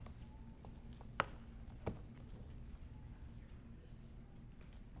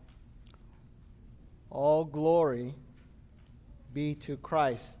All glory be to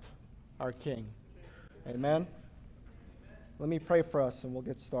Christ, our King. Amen. Let me pray for us and we'll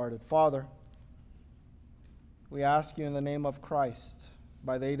get started. Father, we ask you in the name of Christ,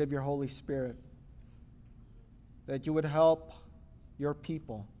 by the aid of your Holy Spirit, that you would help your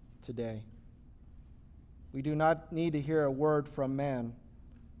people today. We do not need to hear a word from man,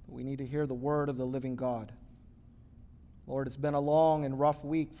 but we need to hear the word of the living God. Lord, it's been a long and rough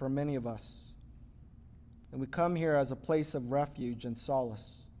week for many of us. And we come here as a place of refuge and solace.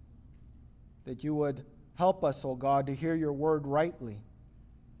 That you would help us, O God, to hear your word rightly.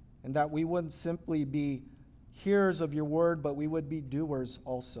 And that we wouldn't simply be hearers of your word, but we would be doers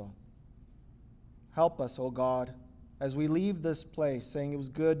also. Help us, O God, as we leave this place, saying it was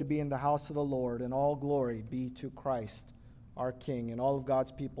good to be in the house of the Lord, and all glory be to Christ, our King. And all of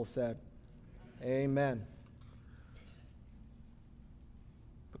God's people said, Amen.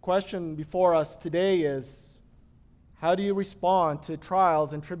 The question before us today is, how do you respond to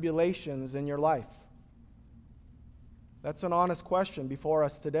trials and tribulations in your life? That's an honest question before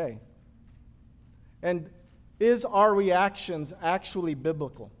us today. And is our reactions actually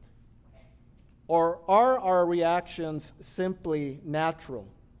biblical? Or are our reactions simply natural,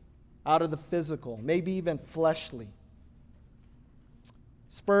 out of the physical, maybe even fleshly?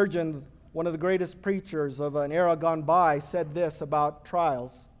 Spurgeon, one of the greatest preachers of an era gone by, said this about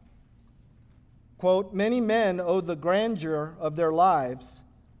trials. Quote, "Many men owe the grandeur of their lives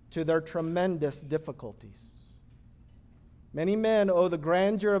to their tremendous difficulties." Many men owe the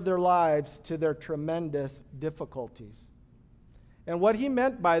grandeur of their lives to their tremendous difficulties. And what he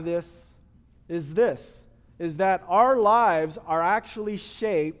meant by this, is that our lives are actually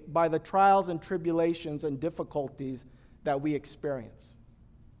shaped by the trials and tribulations and difficulties that we experience.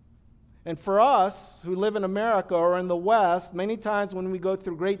 And for us who live in America or in the West, many times when we go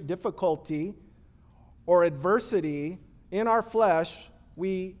through great difficulty or adversity in our flesh,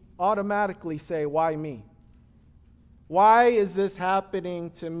 we automatically say, why me? Why is this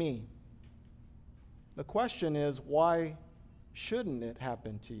happening to me? The question is, why shouldn't it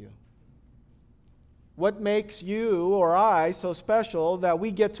happen to you? What makes you or I so special that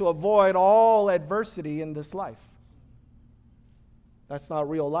we get to avoid all adversity in this life? That's not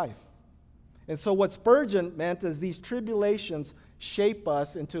real life. And so what Spurgeon meant is these tribulations shape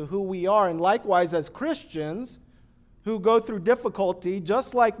us into who we are. And likewise, as Christians who go through difficulty,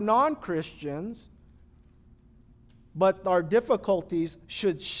 just like non-Christians, but our difficulties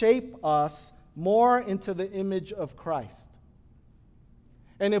should shape us more into the image of Christ.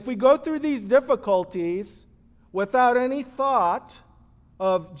 And if we go through these difficulties without any thought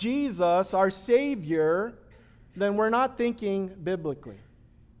of Jesus, our Savior, then we're not thinking biblically.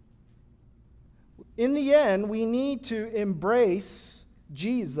 In the end, we need to embrace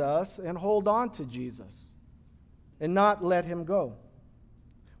Jesus and hold on to Jesus and not let him go.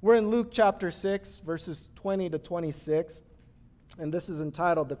 We're in Luke chapter 6, verses 20 to 26, and this is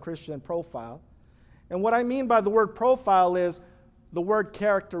entitled The Christian Profile. And what I mean by the word profile is the word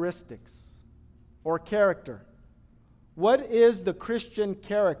characteristics or character. What is the Christian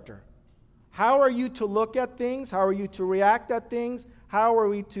character? How are you to look at things? How are you to react at things? How are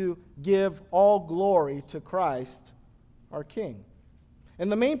we to give all glory to Christ, our King?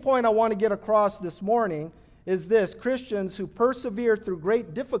 And the main point I want to get across this morning is this: Christians who persevere through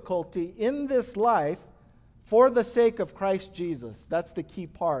great difficulty in this life for the sake of Christ Jesus. That's the key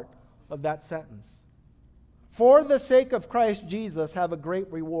part of that sentence. For the sake of Christ Jesus, have a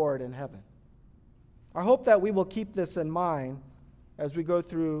great reward in heaven. I hope that we will keep this in mind as we go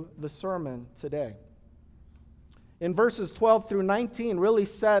through the sermon today. In verses 12 through 19, really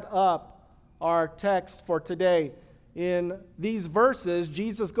set up our text for today. In these verses,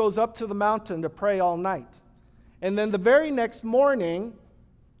 Jesus goes up to the mountain to pray all night. And then the very next morning,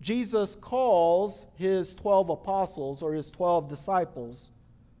 Jesus calls his 12 apostles or his 12 disciples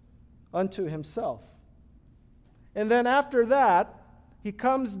unto himself. And then after that, he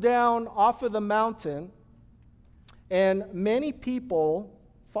comes down off of the mountain, and many people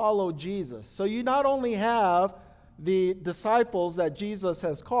follow Jesus. So you not only have the disciples that Jesus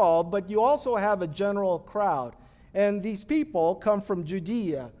has called, but you also have a general crowd. And these people come from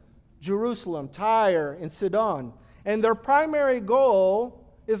Judea, Jerusalem, Tyre, and Sidon. And their primary goal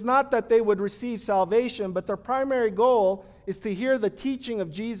is not that they would receive salvation, but their primary goal is to hear the teaching of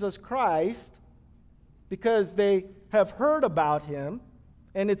Jesus Christ, because they have heard about him,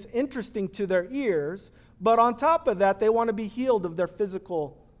 and it's interesting to their ears. But on top of that, they want to be healed of their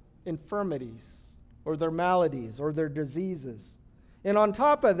physical infirmities, or their maladies, or their diseases. And on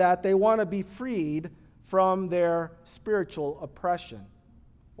top of that, they want to be freed from their spiritual oppression,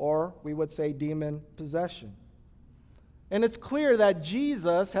 or we would say demon possession. And it's clear that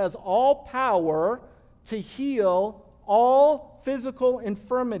Jesus has all power to heal all physical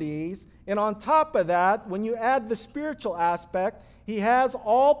infirmities. And on top of that, when you add the spiritual aspect, he has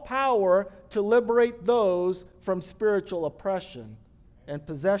all power to liberate those from spiritual oppression and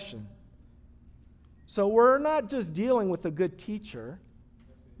possession. So we're not just dealing with a good teacher.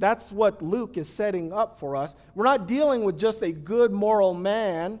 That's what Luke is setting up for us. We're not dealing with just a good moral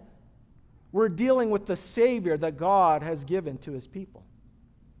man. We're dealing with the Savior that God has given to his people.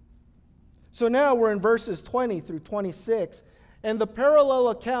 So now we're in verses 20 through 26, and the parallel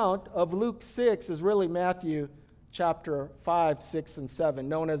account of Luke 6 is really Matthew chapter 5, 6, and 7,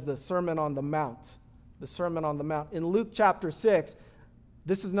 known as the Sermon on the Mount. The Sermon on the Mount. In Luke chapter 6,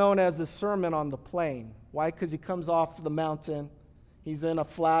 this is known as the Sermon on the Plain. Why? Because he comes off the mountain, he's in a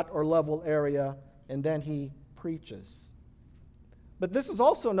flat or level area, and then he preaches. But this is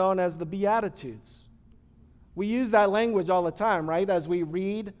also known as the Beatitudes. We use that language all the time, right? As we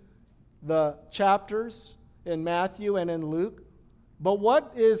read the chapters in Matthew and in Luke. But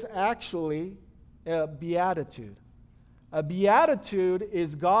what is actually a beatitude? A beatitude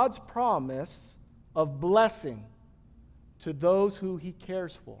is God's promise of blessing to those who he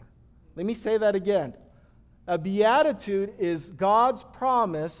cares for. Let me say that again. A beatitude is God's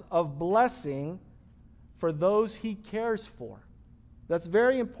promise of blessing for those he cares for. That's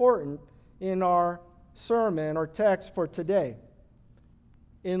very important in our sermon or text for today.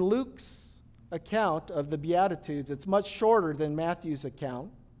 In Luke's account of the Beatitudes, it's much shorter than Matthew's account.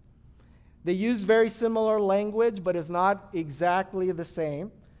 They use very similar language, but it's not exactly the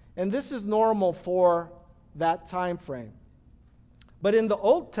same. And this is normal for that time frame. But in the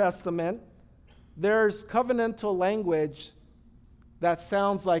Old Testament, there's covenantal language that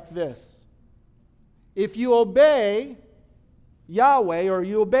sounds like this. If you obey Yahweh or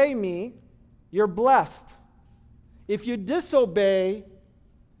you obey me, you're blessed. If you disobey,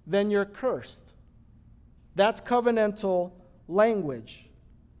 then you're cursed. That's covenantal language.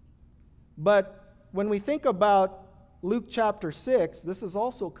 But when we think about Luke chapter 6, this is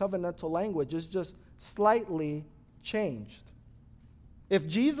also covenantal language. It's just slightly changed. If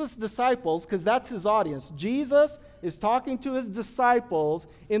Jesus' disciples, because that's his audience, Jesus is talking to his disciples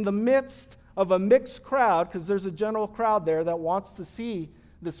in the midst of a mixed crowd, because there's a general crowd there that wants to see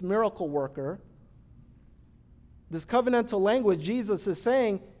this miracle worker. This covenantal language, Jesus is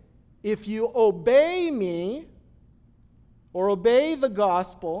saying, if you obey me, or obey the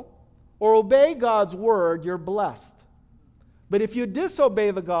gospel, or obey God's word, you're blessed. But if you disobey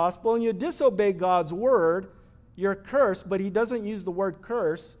the gospel and you disobey God's word, you're cursed. But he doesn't use the word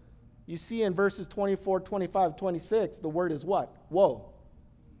curse. You see in verses 24, 25, 26, the word is what? Woe.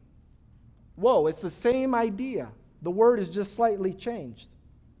 Woe. It's the same idea. The word is just slightly changed.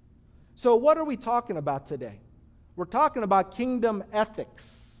 So what are we talking about today? We're talking about kingdom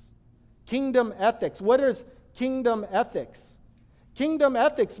ethics. Kingdom ethics. What is kingdom ethics? Kingdom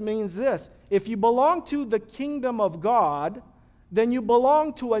ethics means this. If you belong to the kingdom of God, then you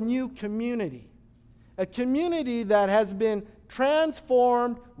belong to a new community. A community that has been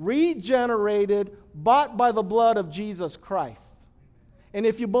transformed, regenerated, bought by the blood of Jesus Christ. And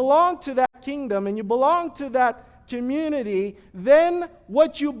if you belong to that kingdom and you belong to that community, then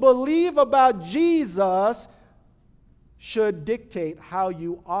what you believe about Jesus should dictate how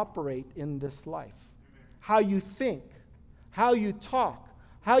you operate in this life. How you think, how you talk,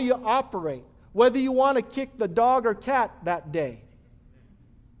 how you operate, whether you want to kick the dog or cat that day.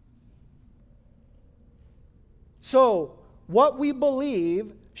 So, what we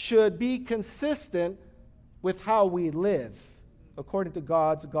believe should be consistent with how we live, according to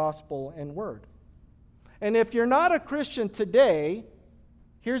God's gospel and word. And if you're not a Christian today,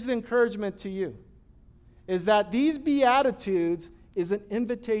 here's the encouragement to you, is that these Beatitudes is an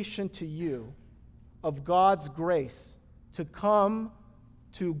invitation to you of God's grace to come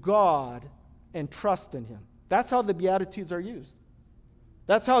to God and trust in him. That's how the Beatitudes are used.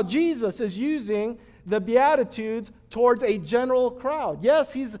 That's how Jesus is using the Beatitudes towards a general crowd.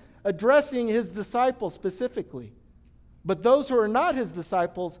 Yes, he's addressing his disciples specifically. But those who are not his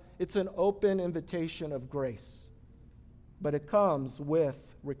disciples, it's an open invitation of grace. But it comes with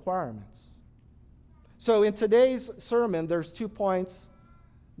requirements. So in today's sermon, there's 2 points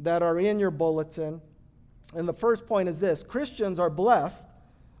that are in your bulletin. And the first point is this: Christians are blessed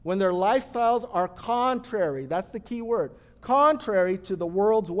when their lifestyles are contrary. That's the key word. Contrary to the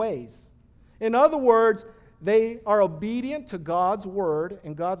world's ways. In other words, they are obedient to God's word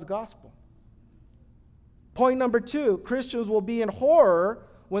and God's gospel. Point number 2, Christians will be in horror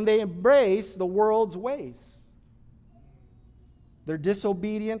when they embrace the world's ways. They're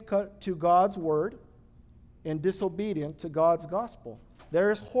disobedient to God's word and disobedient to God's gospel.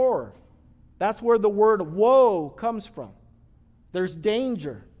 There's horror. That's where the word woe comes from. There's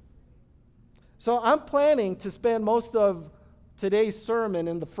danger. So I'm planning to spend most of today's sermon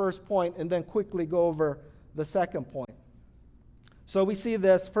in the first point and then quickly go over the second point. So we see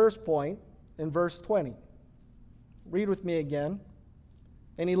this first point in verse 20. Read with me again.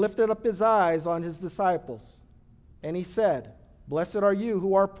 And he lifted up his eyes on his disciples, and he said, "Blessed are you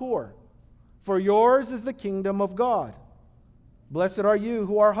who are poor, for yours is the kingdom of God. Blessed are you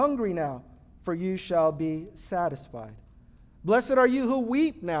who are hungry now, for you shall be satisfied. Blessed are you who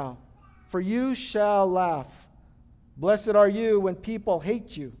weep now, for you shall laugh. Blessed are you when people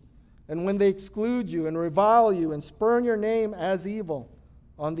hate you, and when they exclude you and revile you and spurn your name as evil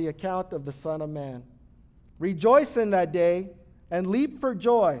on the account of the Son of Man. Rejoice in that day and leap for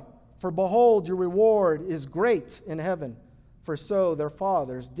joy, for behold, your reward is great in heaven, for so their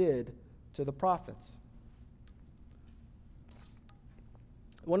fathers did to the prophets."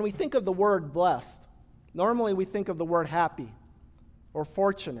 When we think of the word blessed, normally we think of the word happy or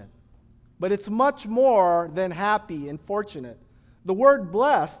fortunate. But it's much more than happy and fortunate. The word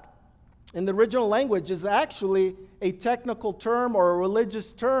blessed in the original language is actually a technical term or a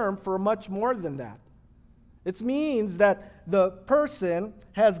religious term for much more than that. It means that the person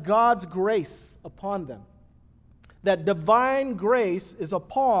has God's grace upon them. That divine grace is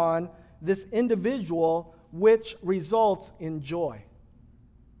upon this individual, which results in joy.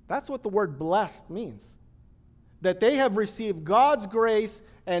 That's what the word blessed means. That they have received God's grace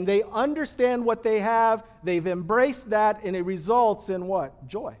and they understand what they have, they've embraced that, and it results in what?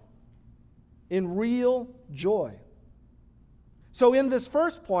 Joy. In real joy. So in this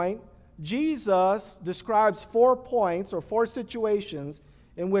first point, Jesus describes 4 points or 4 situations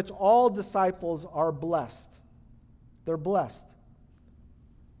in which all disciples are blessed. They're blessed.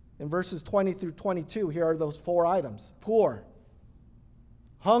 In verses 20 through 22, here are those 4 items. Poor,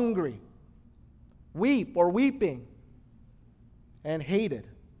 hungry, weep or weeping, and hated.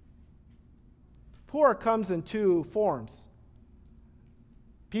 Poor comes in 2 forms.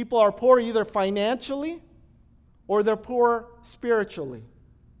 People are poor either financially or they're poor spiritually.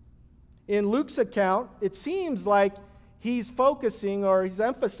 In Luke's account, it seems like he's focusing or he's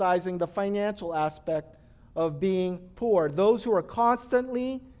emphasizing the financial aspect of being poor. Those who are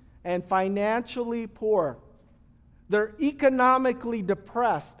constantly and financially poor. They're economically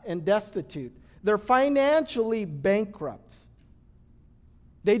depressed and destitute. They're financially bankrupt.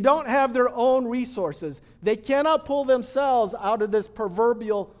 They don't have their own resources. They cannot pull themselves out of this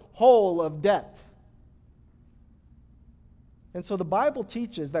proverbial hole of debt. And so the Bible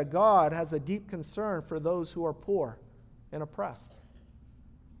teaches that God has a deep concern for those who are poor and oppressed.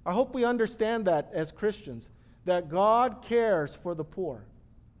 I hope we understand that as Christians, that God cares for the poor,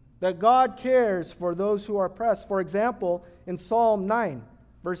 that God cares for those who are oppressed. For example, in Psalm 9,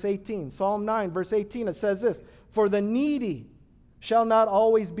 verse 18, Psalm 9, verse 18, it says this, "For the needy shall not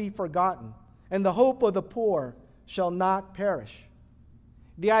always be forgotten, and the hope of the poor shall not perish."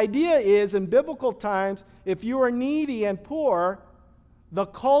 The idea is, in biblical times, if you are needy and poor, the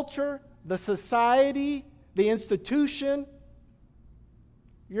culture, the society, the institution,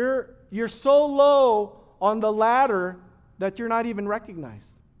 you're so low on the ladder that you're not even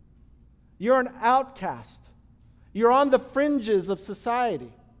recognized. You're an outcast. You're on the fringes of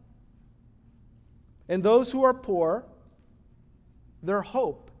society. And those who are poor, their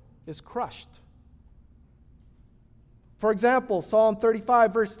hope is crushed. For example, Psalm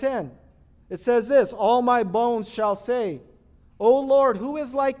 35, verse 10, it says this, "All my bones shall say, O Lord, who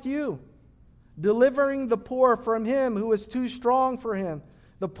is like you? Delivering the poor from him who is too strong for him,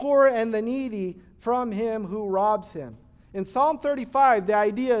 the poor and the needy from him who robs him." In Psalm 35, the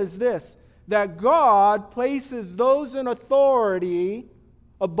idea is this, that God places those in authority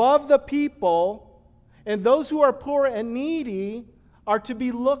above the people, and those who are poor and needy are to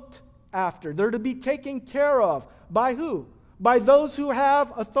be looked after. They're to be taken care of. By who? By those who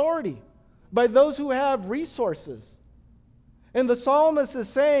have authority, by those who have resources. And the psalmist is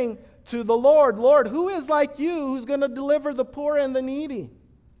saying to the Lord, "Lord, who is like you who's going to deliver the poor and the needy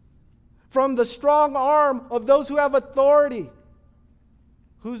from the strong arm of those who have authority?"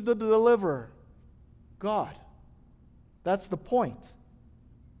 Who's the deliverer? God. That's the point.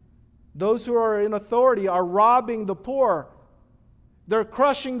 Those who are in authority are robbing the poor. They're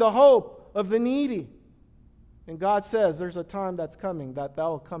crushing the hope of the needy. And God says there's a time that's coming that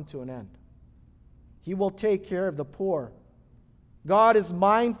will come to an end. He will take care of the poor. God is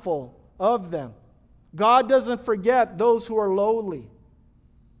mindful of them. God doesn't forget those who are lowly.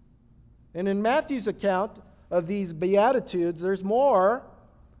 And in Matthew's account, of these Beatitudes, there's more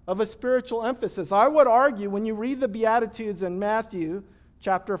of a spiritual emphasis. I would argue when you read the Beatitudes in Matthew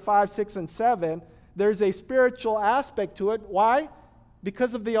chapter 5, 6, and 7, there's a spiritual aspect to it. Why?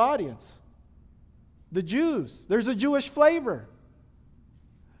 Because of the audience. The Jews. There's a Jewish flavor.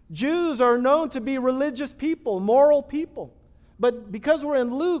 Jews are known to be religious people, moral people. But because we're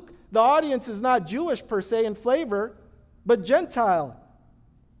in Luke, the audience is not Jewish per se in flavor, but Gentile.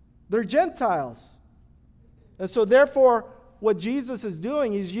 They're Gentiles. And so therefore, what Jesus is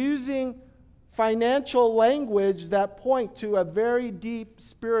doing is using financial language that point to a very deep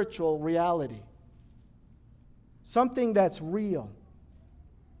spiritual reality. Something that's real.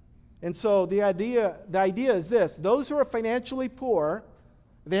 And so the idea is this: those who are financially poor,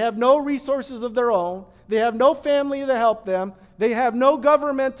 they have no resources of their own, they have no family to help them, they have no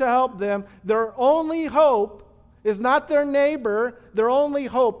government to help them, their only hope is not their neighbor, their only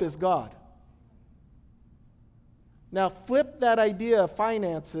hope is God. Now flip that idea of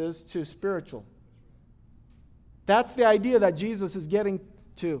finances to spiritual. That's the idea that Jesus is getting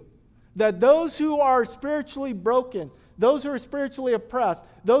to. That those who are spiritually broken, those who are spiritually oppressed,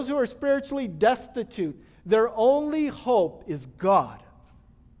 those who are spiritually destitute, their only hope is God.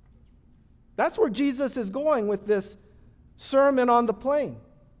 That's where Jesus is going with this Sermon on the Plain.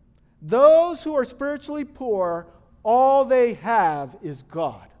 Those who are spiritually poor, all they have is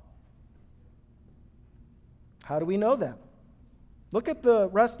God. How do we know that? Look at the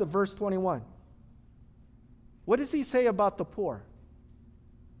rest of verse 21. What does he say about the poor?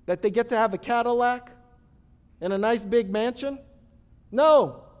 That they get to have a Cadillac and a nice big mansion?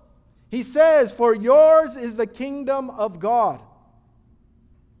 No. He says, "For yours is the kingdom of God."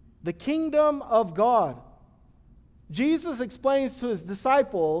 The kingdom of God. Jesus explains to his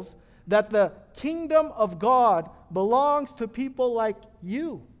disciples that the kingdom of God belongs to people like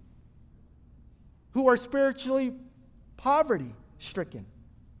you, who are spiritually poverty-stricken.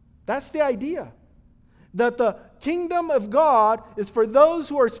 That's the idea. That the kingdom of God is for those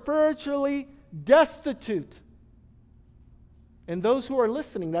who are spiritually destitute. And those who are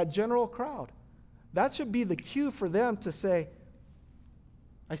listening, that general crowd, that should be the cue for them to say,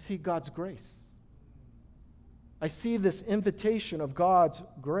 I see God's grace. I see this invitation of God's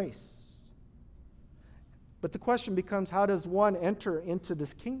grace. But the question becomes, how does one enter into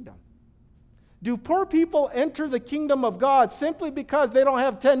this kingdom? Do poor people enter the kingdom of God simply because they don't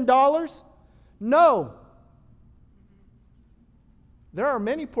have $10? No. There are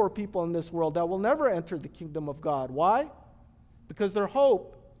many poor people in this world that will never enter the kingdom of God. Why? Because their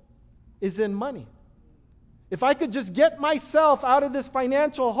hope is in money. If I could just get myself out of this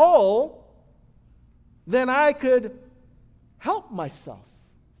financial hole, then I could help myself.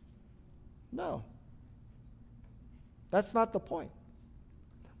 No. That's not the point.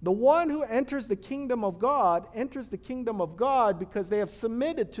 The one who enters the kingdom of God enters the kingdom of God because they have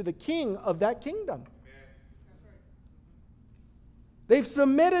submitted to the king of that kingdom. They've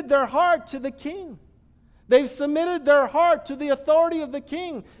submitted their heart to the king. They've submitted their heart to the authority of the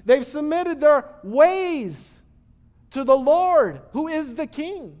king. They've submitted their ways to the Lord, who is the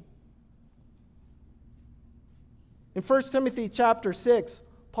king. In 1 Timothy chapter 6,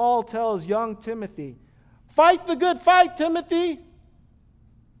 Paul tells young Timothy, fight the good fight, Timothy.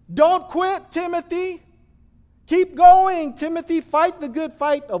 Don't quit, Timothy. Keep going, Timothy. Fight the good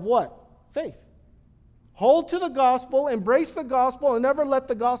fight of what? Faith. Hold to the gospel, embrace the gospel, and never let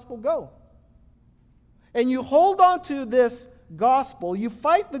the gospel go. And you hold on to this gospel, you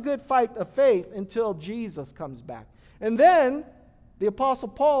fight the good fight of faith until Jesus comes back. And then the Apostle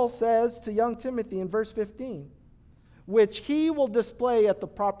Paul says to young Timothy in verse 15, which he will display at the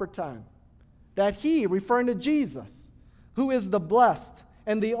proper time, that he, referring to Jesus, who is the blessed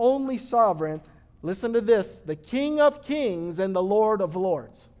and the only sovereign, listen to this, the King of kings and the Lord of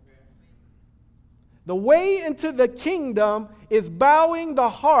lords. The way into the kingdom is bowing the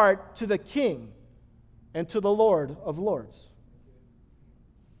heart to the King and to the Lord of lords.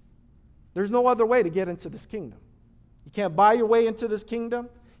 There's no other way to get into this kingdom. You can't buy your way into this kingdom.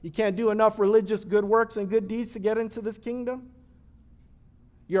 You can't do enough religious good works and good deeds to get into this kingdom.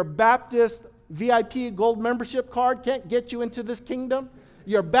 Your Baptist VIP gold membership card can't get you into this kingdom.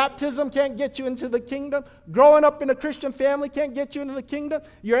 Your baptism can't get you into the kingdom. Growing up in a Christian family can't get you into the kingdom.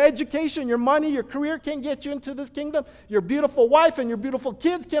 Your education, your money, your career can't get you into this kingdom. Your beautiful wife and your beautiful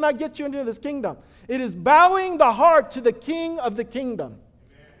kids cannot get you into this kingdom. It is bowing the heart to the King of the kingdom.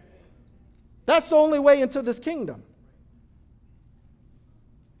 That's the only way into this kingdom.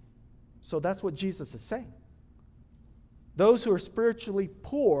 So that's what Jesus is saying. Those who are spiritually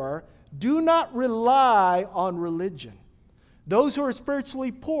poor do not rely on religion. Those who are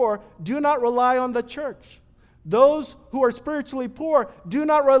spiritually poor do not rely on the church. Those who are spiritually poor do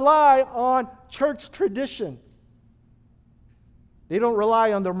not rely on church tradition. They don't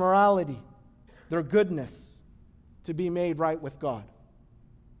rely on their morality, their goodness to be made right with God.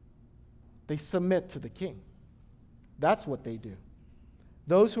 They submit to the king. That's what they do.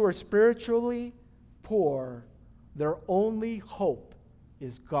 Those who are spiritually poor, their only hope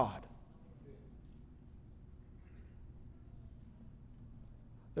is God.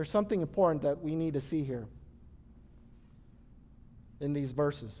 There's something important that we need to see here in these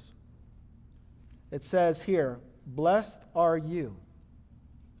verses. It says here, blessed are you.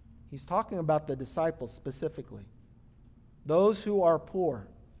 He's talking about the disciples specifically. Those who are poor.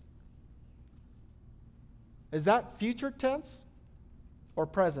 Is that future tense or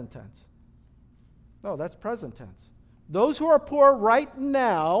present tense? No, that's present tense. Those who are poor right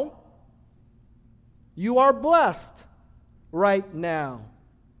now, you are blessed right now.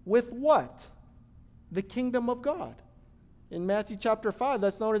 With what? The kingdom of God. In Matthew chapter 5,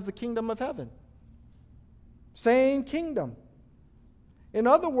 that's known as the kingdom of heaven. Same kingdom. In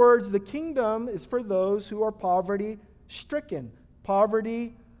other words, the kingdom is for those who are poverty-stricken,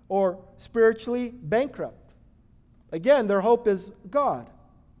 poverty or spiritually bankrupt. Again, their hope is God.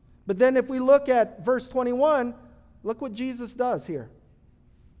 But then if we look at verse 21, look what Jesus does here.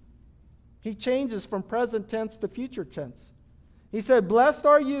 He changes from present tense to future tense. He said, blessed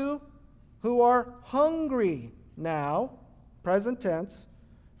are you who are hungry now, present tense,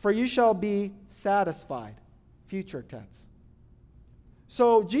 for you shall be satisfied, future tense.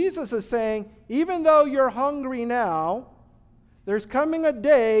 So Jesus is saying, even though you're hungry now, there's coming a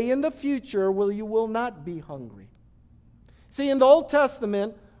day in the future where you will not be hungry. See, in the Old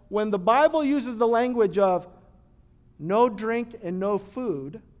Testament, when the Bible uses the language of no drink and no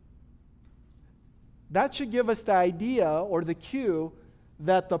food, that should give us the idea or the cue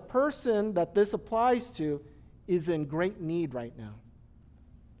that the person that this applies to is in great need right now.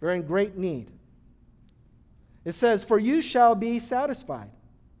 They're in great need. It says, for you shall be satisfied.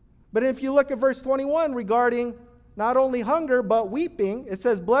 But if you look at verse 21 regarding not only hunger but weeping, it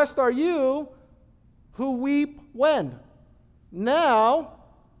says, blessed are you who weep when? Now,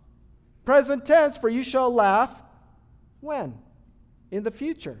 present tense, for you shall laugh when? In the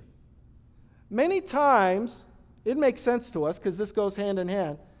future. Many times, it makes sense to us because this goes hand in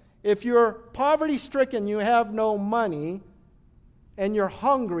hand. If you're poverty-stricken, you have no money, and you're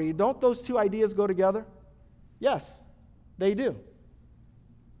hungry, don't those two ideas go together? Yes, they do.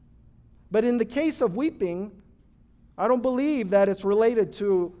 But in the case of weeping, I don't believe that it's related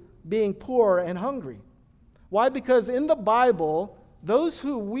to being poor and hungry. Why? Because in the Bible, those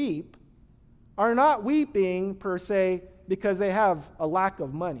who weep are not weeping per se because they have a lack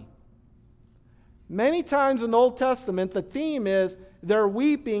of money. Many times in the Old Testament, the theme is they're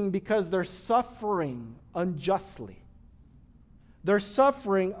weeping because they're suffering unjustly. They're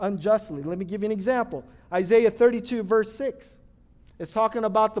suffering unjustly. Let me give you an example. Isaiah 32, verse 6. It's talking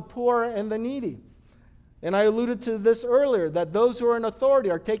about the poor and the needy. And I alluded to this earlier, that those who are in authority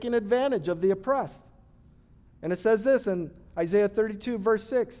are taking advantage of the oppressed. And it says this in Isaiah 32, verse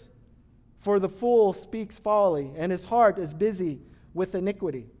 6. For the fool speaks folly, and his heart is busy with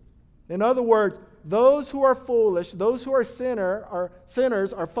iniquity. In other words, those who are foolish, those who are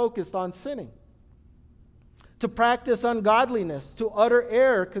sinners are focused on sinning. To practice ungodliness, to utter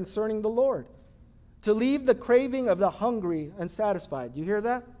error concerning the Lord. To leave the craving of the hungry unsatisfied. You hear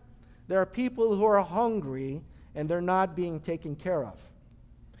that? There are people who are hungry and they're not being taken care of.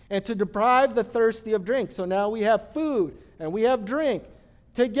 And to deprive the thirsty of drink. So now we have food and we have drink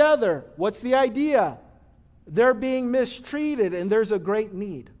together. What's the idea? They're being mistreated and there's a great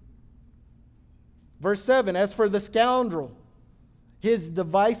need. Verse 7, as for the scoundrel, his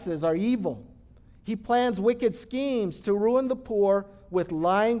devices are evil. He plans wicked schemes to ruin the poor with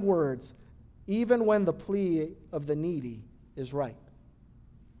lying words, even when the plea of the needy is right.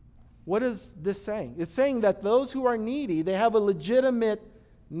 What is this saying? It's saying that those who are needy, they have a legitimate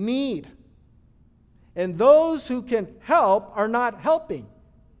need. And those who can help are not helping.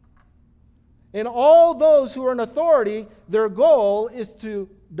 And all those who are in authority, their goal is to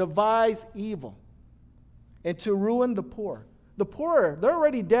devise evil and to ruin the poor. The poor, they're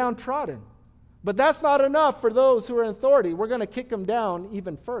already downtrodden. But that's not enough for those who are in authority. We're going to kick them down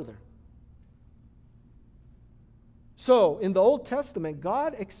even further. So, in the Old Testament,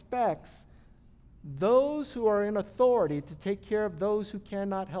 God expects those who are in authority to take care of those who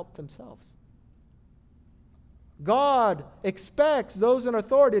cannot help themselves. God expects those in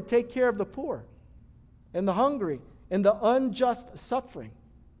authority to take care of the poor and the hungry and the unjust suffering.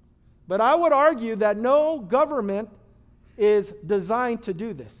 But I would argue that no government is designed to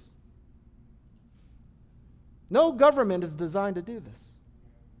do this. No government is designed to do this.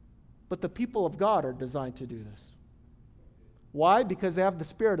 But the people of God are designed to do this. Why? Because they have the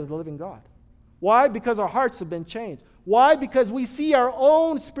Spirit of the living God. Why? Because our hearts have been changed. Why? Because we see our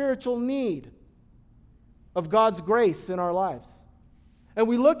own spiritual need of God's grace in our lives. And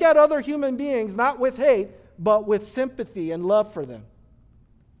we look at other human beings not with hate, but with sympathy and love for them.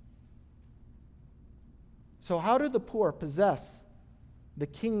 So how do the poor possess the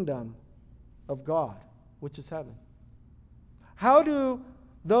kingdom of God, which is heaven? How do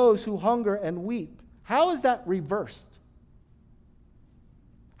those who hunger and weep, how is that reversed?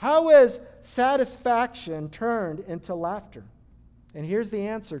 How is satisfaction turned into laughter? And here's the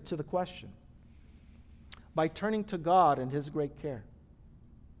answer to the question. By turning to God and His great care.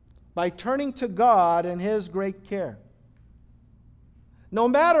 By turning to God and His great care. No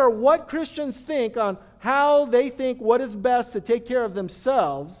matter what Christians think on how they think what is best to take care of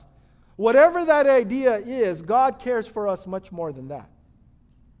themselves, whatever that idea is, God cares for us much more than that.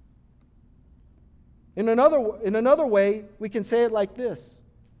 In another way, we can say it like this,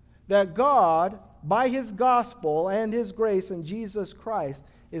 that God, by His gospel and His grace in Jesus Christ,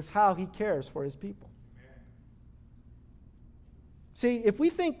 is how He cares for His people. See, if we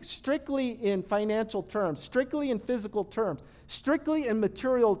think strictly in financial terms, strictly in physical terms, strictly in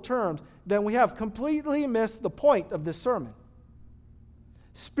material terms, then we have completely missed the point of this sermon.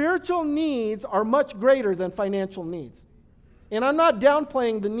 Spiritual needs are much greater than financial needs. And I'm not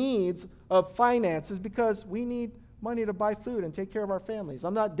downplaying the needs of finances because we need money to buy food and take care of our families.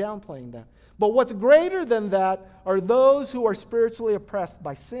 I'm not downplaying that. But what's greater than that are those who are spiritually oppressed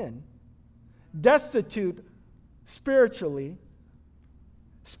by sin, destitute spiritually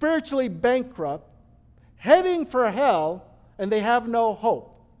bankrupt, heading for hell, and they have no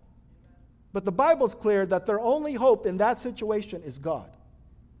hope. But the Bible's clear that their only hope in that situation is God.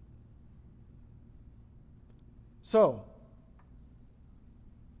 So,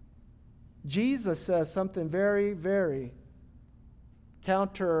 Jesus says something very, very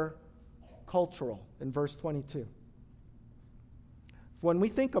counter-cultural in verse 22. When we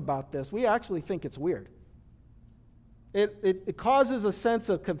think about this, we actually think it's weird. It causes a sense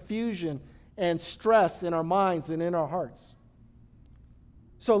of confusion and stress in our minds and in our hearts.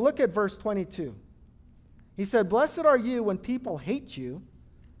 So look at verse 22. He said, "Blessed are you when people hate you,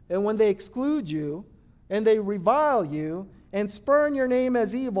 and when they exclude you, and they revile you, and spurn your name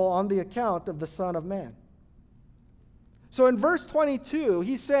as evil on the account of the Son of Man." So in verse 22,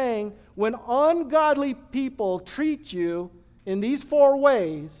 he's saying, when ungodly people treat you in these 4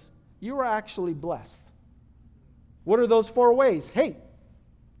 ways, you are actually blessed. What are those 4 ways? Hate.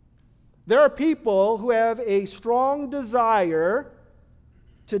 There are people who have a strong desire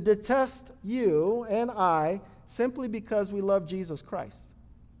to detest you and I simply because we love Jesus Christ.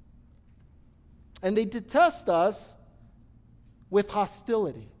 And they detest us with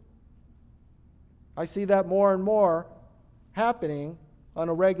hostility. I see that more and more happening on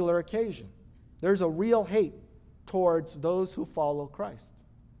a regular occasion. There's a real hate towards those who follow Christ.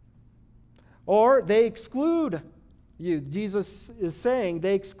 Or they exclude you. Jesus is saying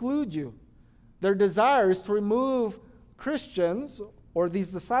they exclude you. Their desire is to remove Christians or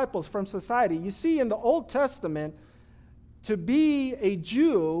these disciples from society. You see, in the Old Testament, to be a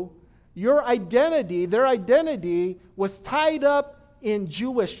Jew, their identity was tied up in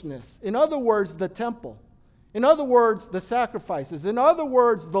Jewishness. In other words, the temple. In other words, the sacrifices. In other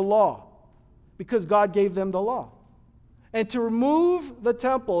words, the law. Because God gave them the law. And to remove the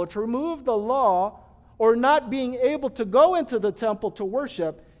temple, or to remove the law, or not being able to go into the temple to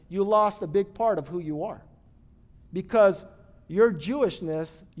worship, you lost a big part of who you are. Because your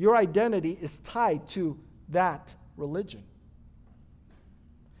Jewishness, your identity is tied to that religion.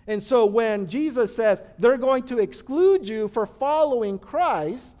 And so when Jesus says they're going to exclude you for following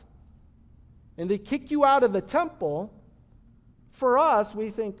Christ, and they kick you out of the temple, for us, we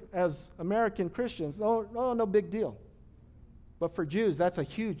think as American Christians, no big deal. But for Jews, that's a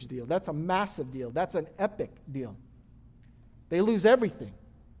huge deal. That's a massive deal. That's an epic deal. They lose everything.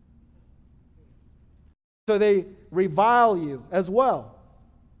 So they revile you as well.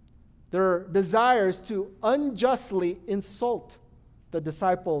 Their desires to unjustly insult the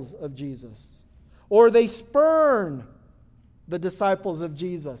disciples of Jesus. Or they spurn the disciples of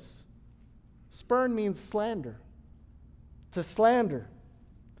Jesus. Spurn means slander. To slander.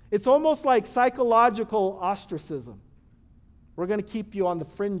 It's almost like psychological ostracism. We're going to keep you on the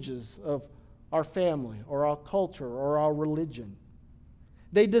fringes of our family or our culture or our religion.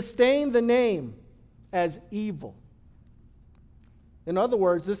 They disdain the name as evil. In other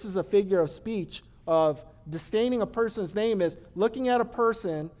words, this is a figure of speech of disdaining a person's name is looking at a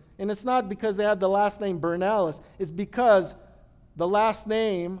person And it's not because they had the last name Bernales. It's because the last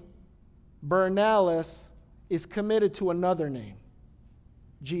name Bernales is committed to another name,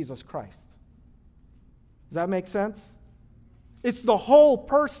 Jesus Christ. Does that make sense? It's the whole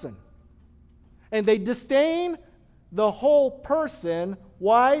person. And they disdain the whole person.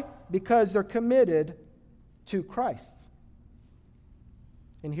 Why? Because they're committed to Christ.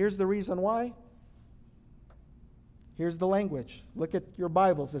 And here's the reason why. Here's the language. Look at your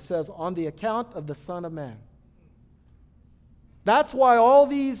Bibles. It says, on the account of the Son of Man. That's why all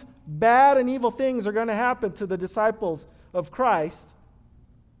these bad and evil things are going to happen to the disciples of Christ,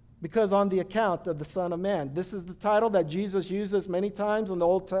 because on the account of the Son of Man. This is the title that Jesus uses many times in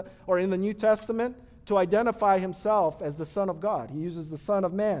the New Testament to identify himself as the Son of God. He uses the Son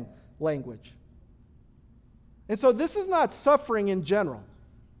of Man language. And so this is not suffering in general.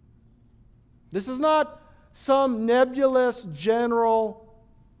 This is not some nebulous general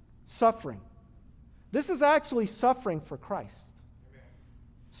suffering. This is actually suffering for Christ. Amen.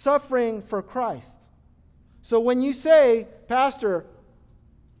 Suffering for Christ. So when you say, Pastor,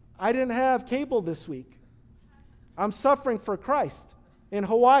 I didn't have cable this week, I'm suffering for Christ in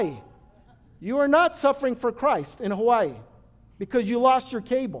Hawaii. You are not suffering for Christ in Hawaii because you lost your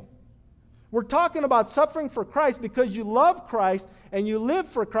cable. We're talking about suffering for Christ because you love Christ and you live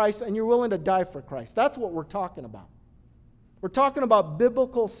for Christ and you're willing to die for Christ. That's what we're talking about. We're talking about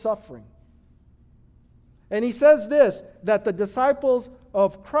biblical suffering. And he says this, that the disciples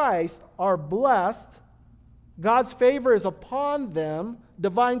of Christ are blessed. God's favor is upon them.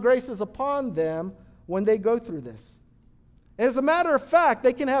 Divine grace is upon them when they go through this. As a matter of fact,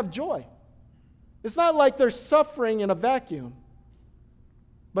 they can have joy. It's not like they're suffering in a vacuum.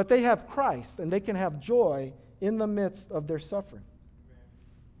 But they have Christ, and they can have joy in the midst of their suffering.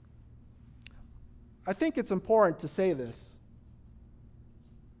 I think it's important to say this,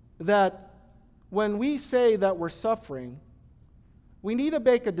 that when we say that we're suffering, we need to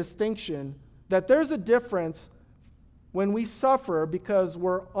make a distinction that there's a difference when we suffer because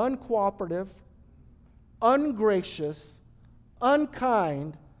we're uncooperative, ungracious,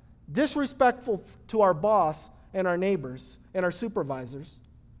 unkind, disrespectful to our boss and our neighbors and our supervisors.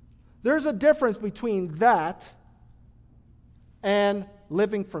 There's a difference between that and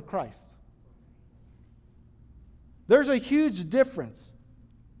living for Christ. There's a huge difference.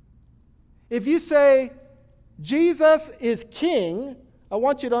 If you say, Jesus is king, I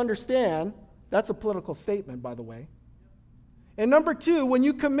want you to understand, that's a political statement, by the way. And number two, when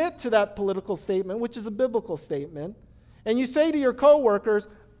you commit to that political statement, which is a biblical statement, and you say to your coworkers,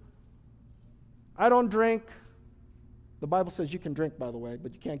 I don't drink. The Bible says you can drink, by the way,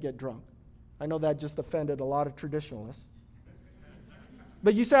 but you can't get drunk. I know that just offended a lot of traditionalists.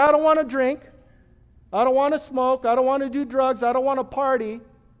 But you say, I don't want to drink. I don't want to smoke. I don't want to do drugs. I don't want to party.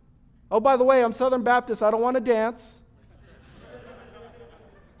 Oh, by the way, I'm Southern Baptist. I don't want to dance.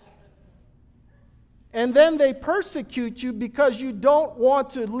 And then they persecute you because you don't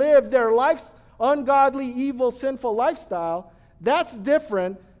want to live their life's ungodly, evil, sinful lifestyle. That's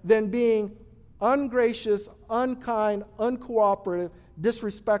different than being ungracious, unkind, uncooperative,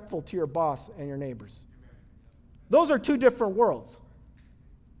 disrespectful to your boss and your neighbors. Those are two different worlds.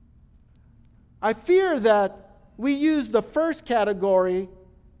 I fear that we use the first category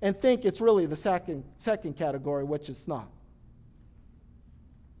and think it's really the second category, which it's not.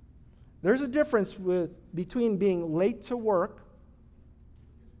 There's a difference between being late to work,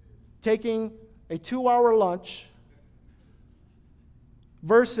 taking a 2-hour lunch,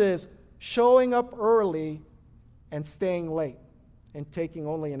 versus showing up early and staying late and taking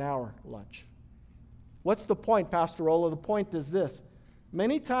only an hour lunch. What's the point, Pastor Rolo? The point is this.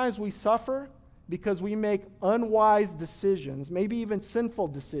 Many times we suffer because we make unwise decisions, maybe even sinful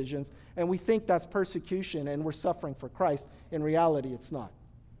decisions, and we think that's persecution and we're suffering for Christ. In reality, it's not.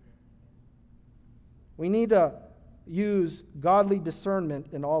 We need to use godly discernment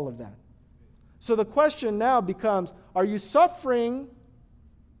in all of that. So the question now becomes, are you suffering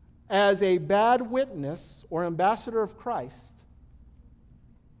as a bad witness or ambassador of Christ,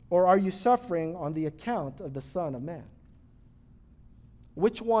 or are you suffering on the account of the Son of Man?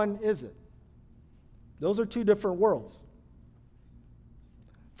 Which one is it? Those are two different worlds.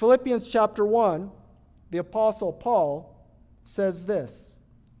 Philippians chapter 1, the Apostle Paul says this.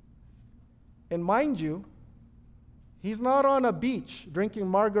 And mind you, he's not on a beach drinking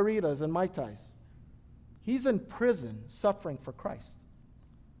margaritas and Mai Tais. He's in prison suffering for Christ.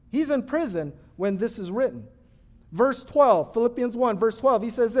 He's in prison when this is written. Verse 12, Philippians 1, verse 12, he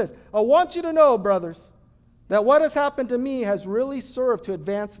says this. I want you to know, brothers, that what has happened to me has really served to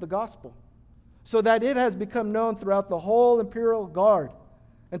advance the gospel, so that it has become known throughout the whole imperial guard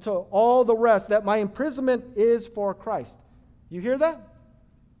and to all the rest that my imprisonment is for Christ. You hear that?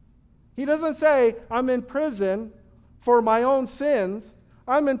 He doesn't say, I'm in prison for my own sins.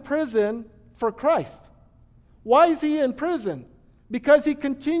 I'm in prison for Christ. Why is he in prison? Because he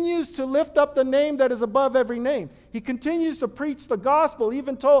continues to lift up the name that is above every name. He continues to preach the gospel,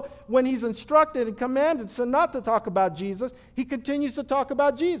 even though when he's instructed and commanded to not to talk about Jesus, he continues to talk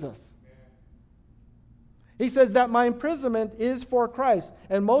about Jesus. He says that my imprisonment is for Christ.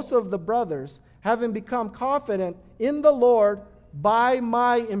 And most of the brothers, having become confident in the Lord by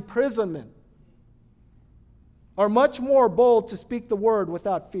my imprisonment, are much more bold to speak the word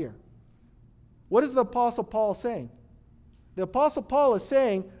without fear. What is the Apostle Paul saying? The Apostle Paul is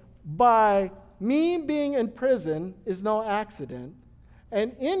saying, by me being in prison is no accident.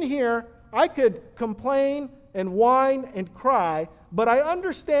 And in here, I could complain and whine and cry, but I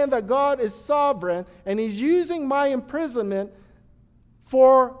understand that God is sovereign and he's using my imprisonment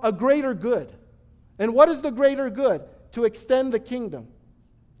for a greater good. And what is the greater good? To extend the kingdom,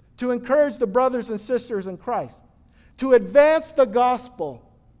 to encourage the brothers and sisters in Christ, to advance the gospel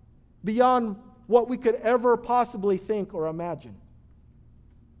beyond what we could ever possibly think or imagine.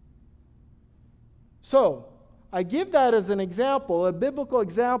 So, I give that as an example, a biblical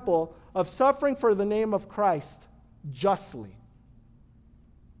example of suffering for the name of Christ justly.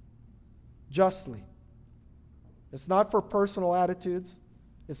 Justly. It's not for personal attitudes.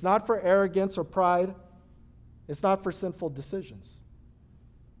 It's not for arrogance or pride. It's not for sinful decisions.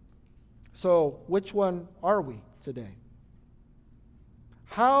 So, which one are we today?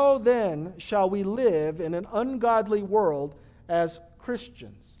 How then shall we live in an ungodly world as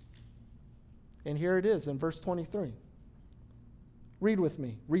Christians? And here it is in verse 23. Read with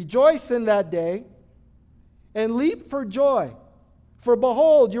me. Rejoice in that day and leap for joy. For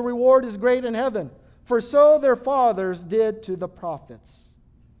behold, your reward is great in heaven. For so their fathers did to the prophets.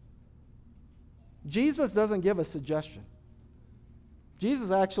 Jesus doesn't give a suggestion. Jesus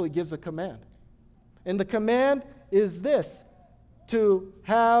actually gives a command. And the command is this: to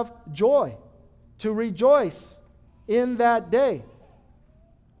have joy, to rejoice in that day.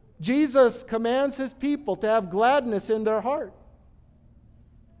 Jesus commands his people to have gladness in their heart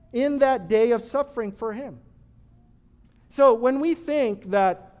in that day of suffering for him. So when we think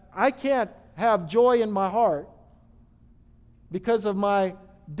that I can't have joy in my heart because of my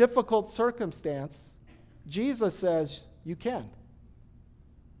difficult circumstance, Jesus says you can.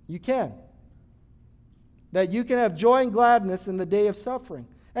 You can. That you can have joy and gladness in the day of suffering.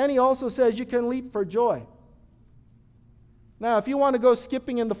 And he also says you can leap for joy. Now, if you want to go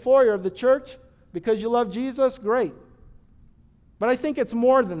skipping in the foyer of the church because you love Jesus, great. But I think it's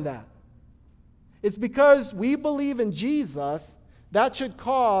more than that. It's because we believe in Jesus that should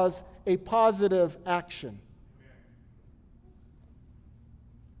cause a positive action.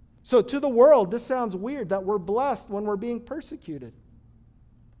 So to the world, this sounds weird that we're blessed when we're being persecuted.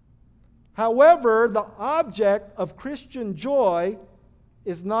 However, the object of Christian joy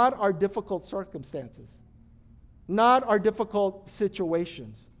is not our difficult circumstances, not our difficult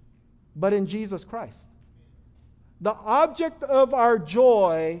situations, but in Jesus Christ. The object of our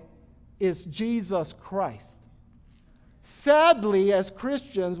joy is Jesus Christ. Sadly, as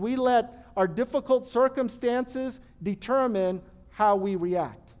Christians, we let our difficult circumstances determine how we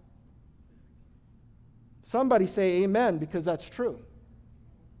react. Somebody say amen, because that's true.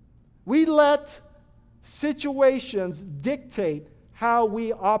 We let situations dictate how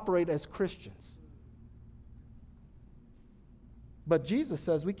we operate as Christians. But Jesus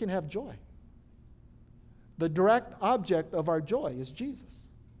says we can have joy. The direct object of our joy is Jesus.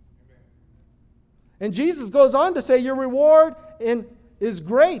 And Jesus goes on to say your reward is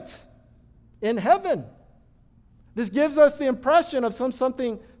great in heaven. This gives us the impression of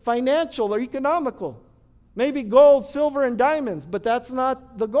something financial or economical. Maybe gold, silver, and diamonds, but that's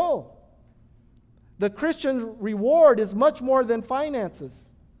not the goal. The Christian reward is much more than finances.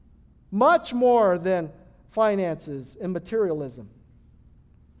 Much more than finances and materialism.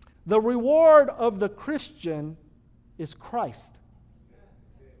 The reward of the Christian is Christ.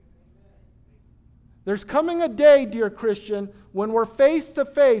 There's coming a day, dear Christian, when we're face to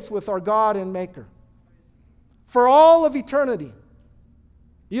face with our God and Maker. For all of eternity.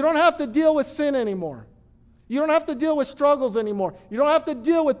 You don't have to deal with sin anymore. You don't have to deal with struggles anymore. You don't have to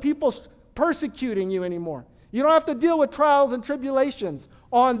deal with people persecuting you anymore. You don't have to deal with trials and tribulations.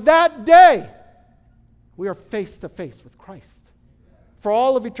 On that day, we are face to face with Christ. For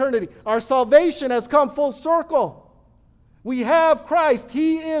all of eternity. Our salvation has come full circle. We have Christ.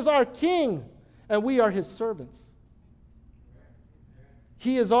 He is our King, and we are His servants.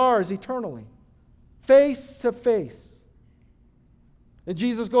 He is ours eternally. Face to face. And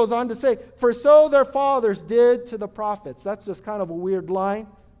Jesus goes on to say, for so their fathers did to the prophets. That's just kind of a weird line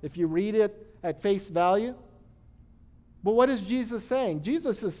if you read it at face value. But what is Jesus saying?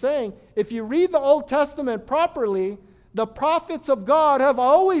 Jesus is saying, if you read the Old Testament properly, the prophets of God have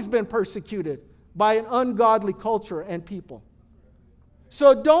always been persecuted by an ungodly culture and people.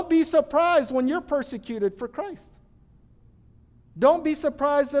 So don't be surprised when you're persecuted for Christ. Don't be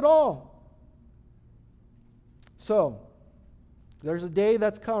surprised at all. So, there's a day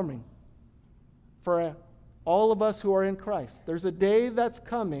that's coming for all of us who are in Christ. There's a day that's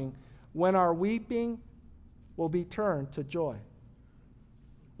coming when our weeping will be turned to joy,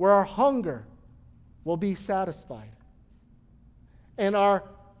 where our hunger will be satisfied, and our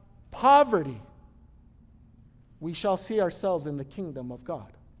poverty, we shall see ourselves in the kingdom of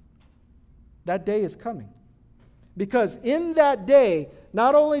God. That day is coming. Because in that day,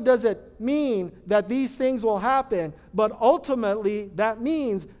 not only does it mean that these things will happen, but ultimately that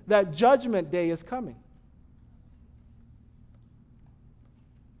means that judgment day is coming.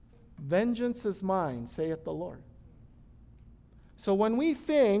 Vengeance is mine, saith the Lord. So when we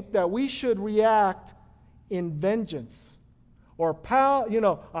think that we should react in vengeance, or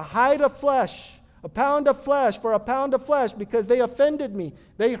a hide of flesh, a pound of flesh for a pound of flesh because they offended me,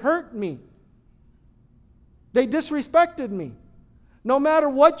 they hurt me, they disrespected me. No matter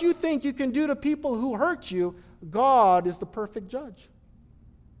what you think you can do to people who hurt you, God is the perfect judge.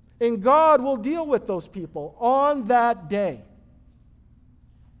 And God will deal with those people on that day.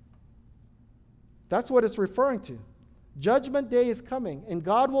 That's what it's referring to. Judgment day is coming, and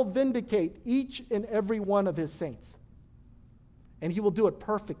God will vindicate each and every one of his saints. And he will do it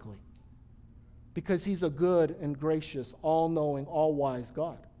perfectly, because he's a good and gracious, all-knowing, all-wise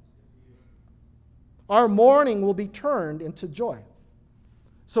God. Our mourning will be turned into joy.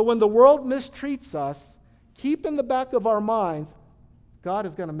 So when the world mistreats us, keep in the back of our minds, God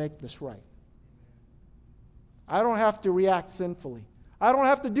is going to make this right. I don't have to react sinfully. I don't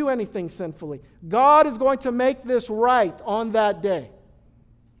have to do anything sinfully. God is going to make this right on that day.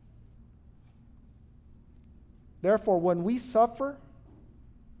 Therefore, when we suffer,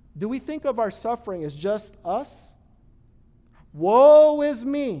 do we think of our suffering as just us? Woe is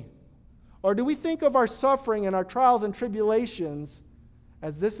me. Or do we think of our suffering and our trials and tribulations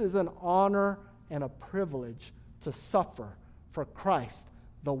as this is an honor and a privilege to suffer for Christ,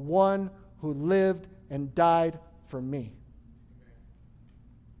 the one who lived and died for me?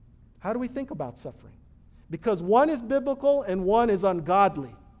 How do we think about suffering? Because one is biblical and one is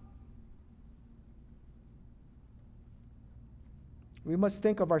ungodly. We must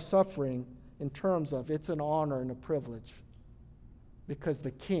think of our suffering in terms of it's an honor and a privilege because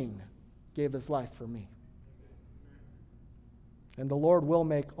the King gave his life for me. And the Lord will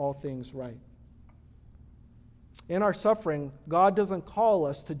make all things right. In our suffering, God doesn't call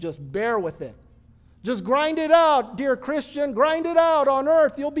us to just bear with it. Just grind it out, dear Christian. Grind it out on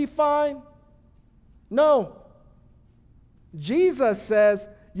earth. You'll be fine. No. Jesus says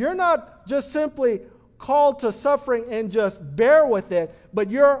you're not just simply called to suffering and just bear with it,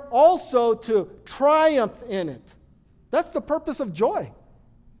 but you're also to triumph in it. That's the purpose of joy.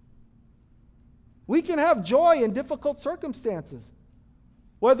 We can have joy in difficult circumstances.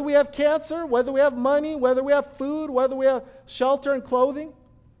 Whether we have cancer, whether we have money, whether we have food, whether we have shelter and clothing,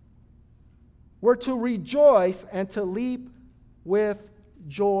 we're to rejoice and to leap with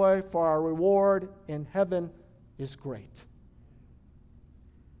joy, for our reward in heaven is great.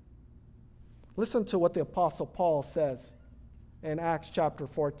 Listen to what the Apostle Paul says in Acts chapter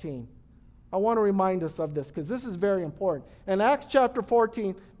 14. I want to remind us of this because this is very important. In Acts chapter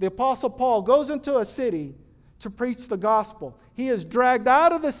 14, the Apostle Paul goes into a city to preach the gospel. He is dragged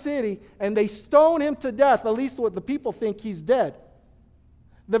out of the city and they stone him to death, at least what the people think he's dead.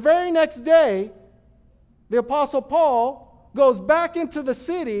 The very next day, the Apostle Paul goes back into the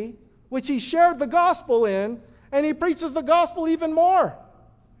city, which he shared the gospel in, and he preaches the gospel even more.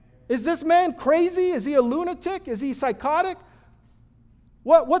 Is this man crazy? Is he a lunatic? Is he psychotic?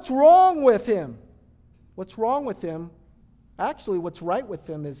 What's wrong with him? What's wrong with him? Actually, what's right with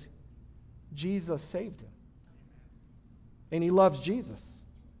him is Jesus saved him. And he loves Jesus.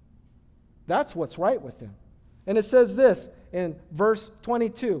 That's what's right with him. And it says this in verse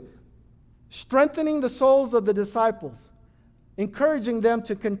 22, strengthening the souls of the disciples, encouraging them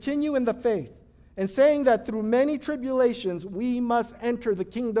to continue in the faith, and saying that through many tribulations we must enter the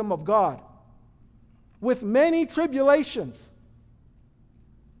kingdom of God. With many tribulations.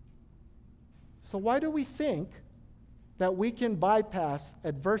 So why do we think that we can bypass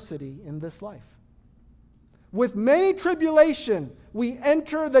adversity in this life? With many tribulation, we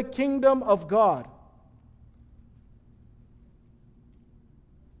enter the kingdom of God.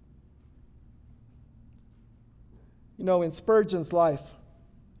 You know, in Spurgeon's life,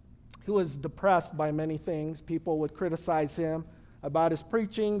 he was depressed by many things. People would criticize him about his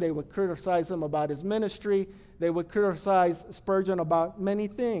preaching. They would criticize him about his ministry. They would criticize Spurgeon about many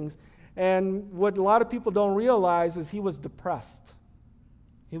things. And what a lot of people don't realize is he was depressed.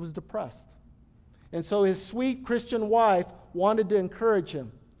 He was depressed. And so his sweet Christian wife wanted to encourage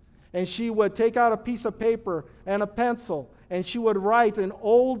him. And she would take out a piece of paper and a pencil, and she would write in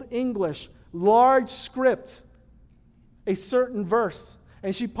Old English, large script, a certain verse.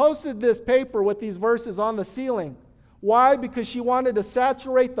 And she posted this paper with these verses on the ceiling. Why? Because she wanted to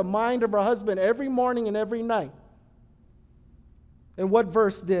saturate the mind of her husband every morning and every night. And what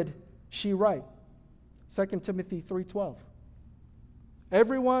verse did she write? 2 Timothy 3:12.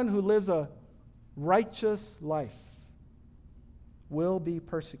 Everyone who lives a righteous life will be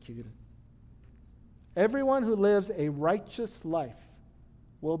persecuted. Everyone who lives a righteous life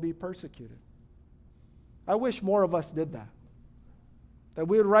will be persecuted. I wish more of us did that. That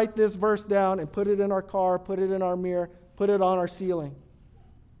we would write this verse down and put it in our car, put it in our mirror, put it on our ceiling.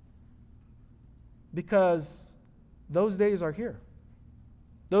 Because those days are here.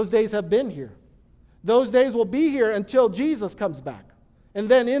 Those days have been here. Those days will be here until Jesus comes back. And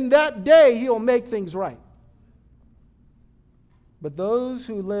then in that day, He will make things right. But those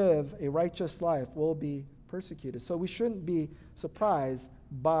who live a righteous life will be persecuted. So we shouldn't be surprised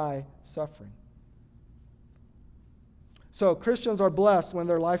by suffering. So Christians are blessed when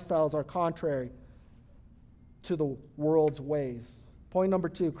their lifestyles are contrary to the world's ways. Point number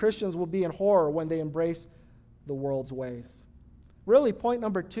 2, Christians will be in horror when they embrace the world's ways. Really, point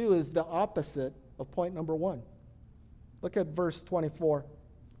number 2 is the opposite of point number 1. Look at verse 24.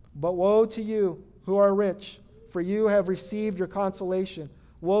 But woe to you who are rich, for you have received your consolation.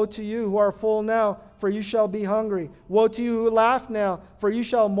 Woe to you who are full now, for you shall be hungry. Woe to you who laugh now, for you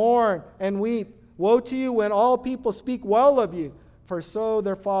shall mourn and weep. Woe to you when all people speak well of you, for so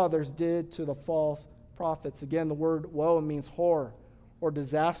their fathers did to the false prophets. Again, the word woe means horror or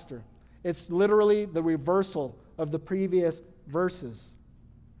disaster. It's literally the reversal of the previous verses.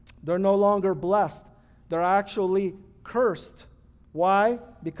 They're no longer blessed. They're actually cursed. Why?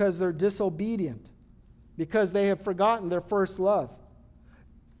 Because they're disobedient. Because they have forgotten their first love.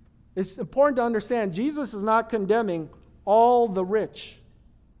 It's important to understand Jesus is not condemning all the rich,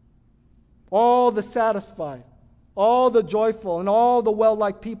 all the satisfied, all the joyful, and all the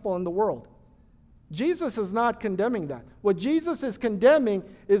well-liked people in the world. Jesus is not condemning that. What Jesus is condemning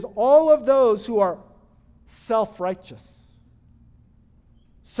is all of those who are self-righteous,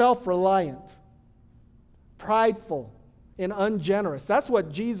 self-reliant, prideful, and ungenerous. That's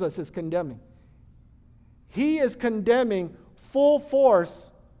what Jesus is condemning. He is condemning full force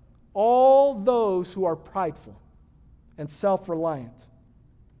all those who are prideful and self-reliant.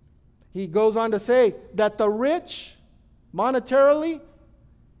 He goes on to say that the rich, monetarily,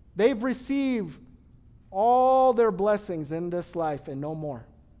 they've received all their blessings in this life and no more.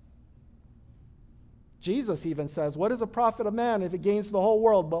 Jesus even says, what is a profit of man if he gains the whole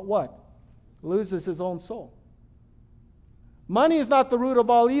world, but what? Loses his own soul. Money is not the root of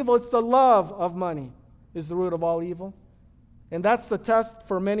all evil, it's the love of money is the root of all evil. And that's the test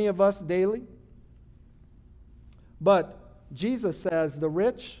for many of us daily. But Jesus says the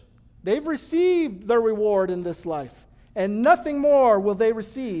rich, they've received their reward in this life, and nothing more will they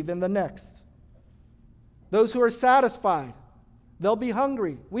receive in the next. Those who are satisfied, they'll be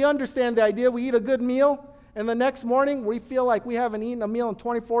hungry. We understand the idea. We eat a good meal, and the next morning we feel like we haven't eaten a meal in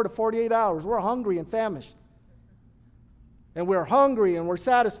 24 to 48 hours. We're hungry and famished. And we're hungry and we're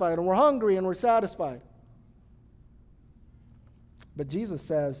satisfied, and we're hungry and we're satisfied. But Jesus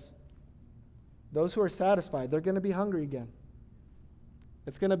says, those who are satisfied, they're going to be hungry again.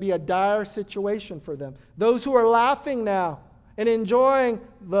 It's going to be a dire situation for them. Those who are laughing now and enjoying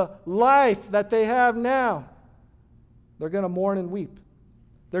the life that they have now, they're going to mourn and weep.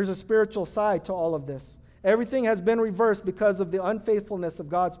 There's a spiritual side to all of this. Everything has been reversed because of the unfaithfulness of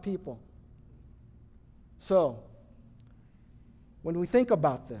God's people. So, when we think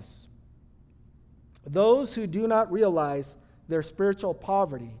about this, those who do not realize their spiritual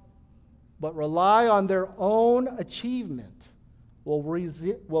poverty, but rely on their own achievement, will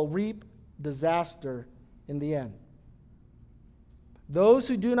reap disaster in the end. Those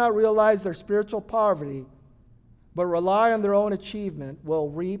who do not realize their spiritual poverty, but rely on their own achievement, will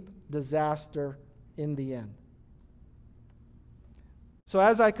reap disaster in the end. So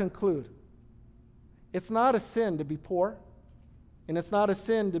as I conclude, it's not a sin to be poor, and it's not a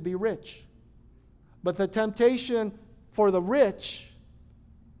sin to be rich. But the temptation for the rich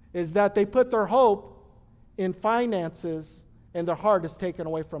is that they put their hope in finances and their heart is taken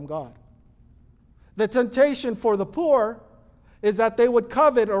away from God. The temptation for the poor is that they would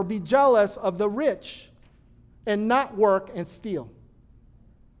covet or be jealous of the rich and not work and steal.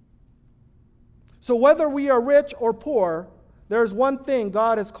 So whether we are rich or poor, there's one thing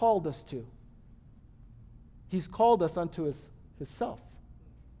God has called us to. He's called us unto Himself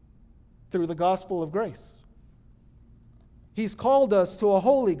through the gospel of grace. He's called us to a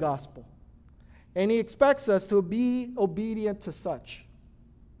holy gospel, and He expects us to be obedient to such.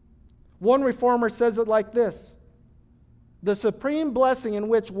 One reformer says it like this: the supreme blessing in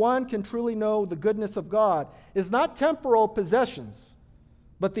which one can truly know the goodness of God is not temporal possessions,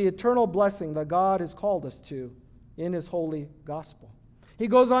 but the eternal blessing that God has called us to in His holy gospel. He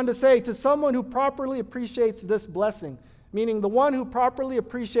goes on to say, to someone who properly appreciates this blessing, meaning the one who properly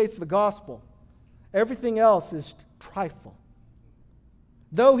appreciates the gospel, everything else is trifle.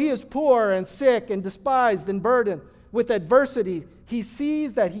 Though he is poor and sick and despised and burdened with adversity, he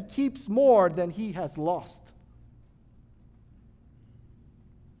sees that he keeps more than he has lost.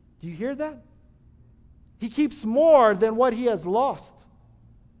 Do you hear that? He keeps more than what he has lost.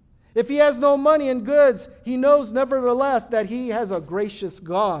 If he has no money and goods, he knows nevertheless that he has a gracious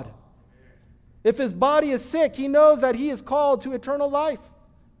God. If his body is sick, he knows that he is called to eternal life.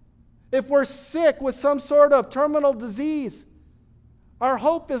 If we're sick with some sort of terminal disease, our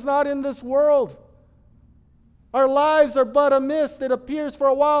hope is not in this world. Our lives are but a mist. It appears for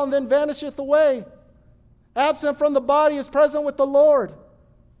a while and then vanisheth away. Absent from the body is present with the Lord.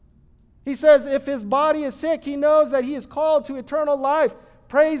 He says if his body is sick, he knows that he is called to eternal life.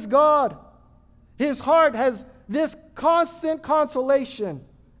 Praise God. His heart has this constant consolation,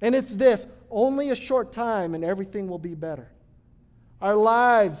 and it's this: only a short time and everything will be better. Our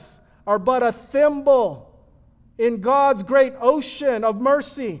lives are but a thimble in God's great ocean of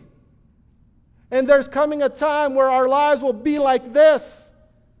mercy. And there's coming a time where our lives will be like this: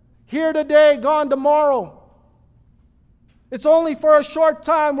 here today, gone tomorrow. It's only for a short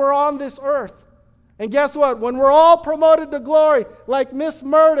time we're on this earth. And guess what? When we're all promoted to glory, like Miss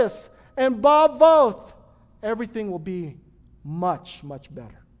Murtis and Bob Voth, everything will be much, much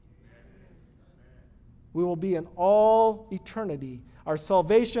better. We will be in all eternity. Our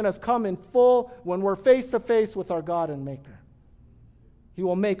salvation has come in full when we're face to face with our God and Maker. He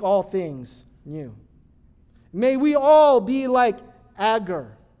will make all things new. May we all be like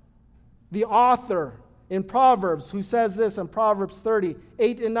Agur, the author in Proverbs, who says this in Proverbs 30,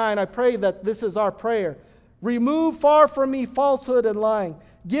 8 and 9. I pray that this is our prayer. Remove far from me falsehood and lying.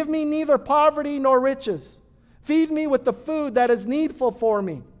 Give me neither poverty nor riches. Feed me with the food that is needful for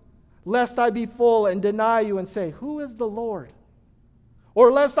me, lest I be full and deny you and say, who is the Lord? Or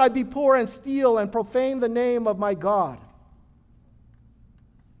lest I be poor and steal and profane the name of my God.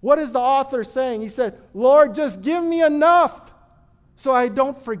 What is the author saying? He said, Lord, just give me enough so I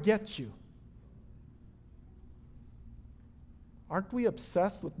don't forget you. Aren't we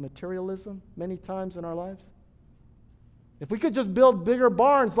obsessed with materialism many times in our lives? If we could just build bigger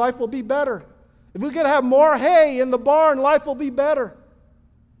barns, life will be better. If we could have more hay in the barn, life will be better.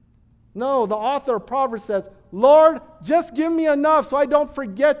 No, the author of Proverbs says, Lord, just give me enough so I don't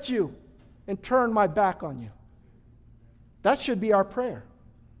forget you and turn my back on you. That should be our prayer.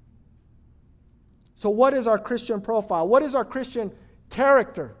 So what is our Christian profile? What is our Christian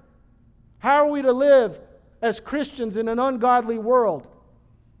character? How are we to live as Christians in an ungodly world?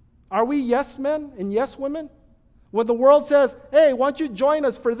 Are we yes men and yes women? When the world says, hey, why don't you join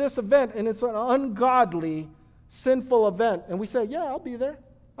us for this event, and it's an ungodly, sinful event, and we say, yeah, I'll be there.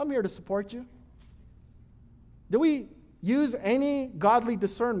 I'm here to support you. Do we use any godly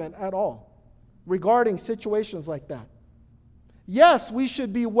discernment at all regarding situations like that? Yes, we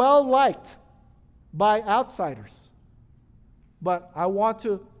should be well liked by outsiders. But I want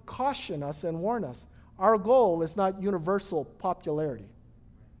to caution us and warn us. Our goal is not universal popularity.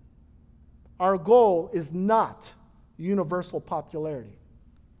 Our goal is not universal popularity.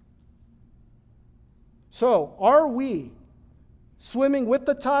 So, are we swimming with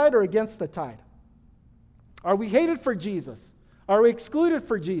the tide or against the tide? Are we hated for Jesus? Are we excluded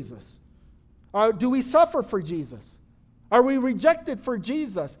for Jesus? Do we suffer for Jesus? Are we rejected for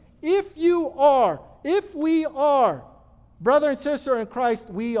Jesus? If we are, brother and sister in Christ,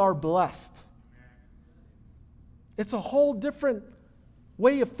 we are blessed. It's a whole different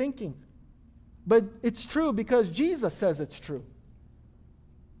way of thinking. But it's true because Jesus says it's true.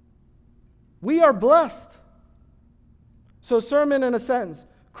 We are blessed. So, sermon in a sentence: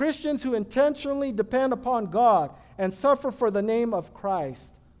 Christians who intentionally depend upon God and suffer for the name of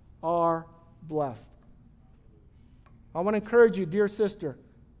Christ are blessed. I want to encourage you, dear sister,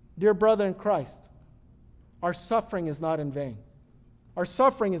 dear brother in Christ, our suffering is not in vain. Our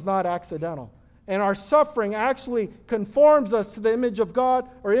suffering is not accidental. And our suffering actually conforms us to the image of God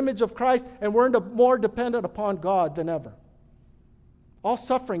or image of Christ, and we're more dependent upon God than ever. All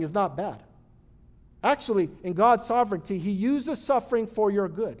suffering is not bad. Actually, in God's sovereignty, He uses suffering for your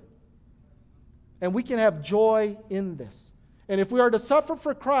good. And we can have joy in this. And if we are to suffer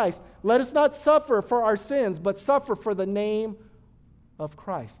for Christ, let us not suffer for our sins, but suffer for the name of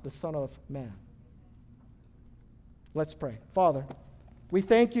Christ, the Son of Man. Let's pray. Father, we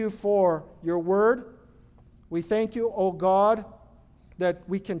thank you for your word. We thank you, O God, that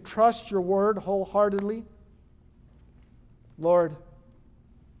we can trust your word wholeheartedly. Lord,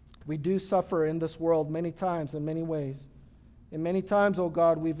 we do suffer in this world many times in many ways. And many times, O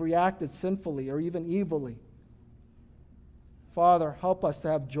God, we've reacted sinfully or even evilly. Father, help us to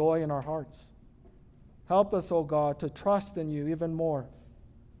have joy in our hearts. Help us, O God, to trust in you even more.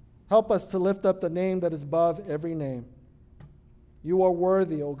 Help us to lift up the name that is above every name. You are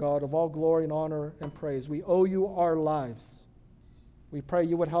worthy, O God, of all glory and honor and praise. We owe you our lives. We pray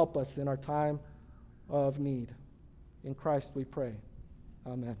you would help us in our time of need. In Christ we pray.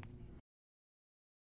 Amen.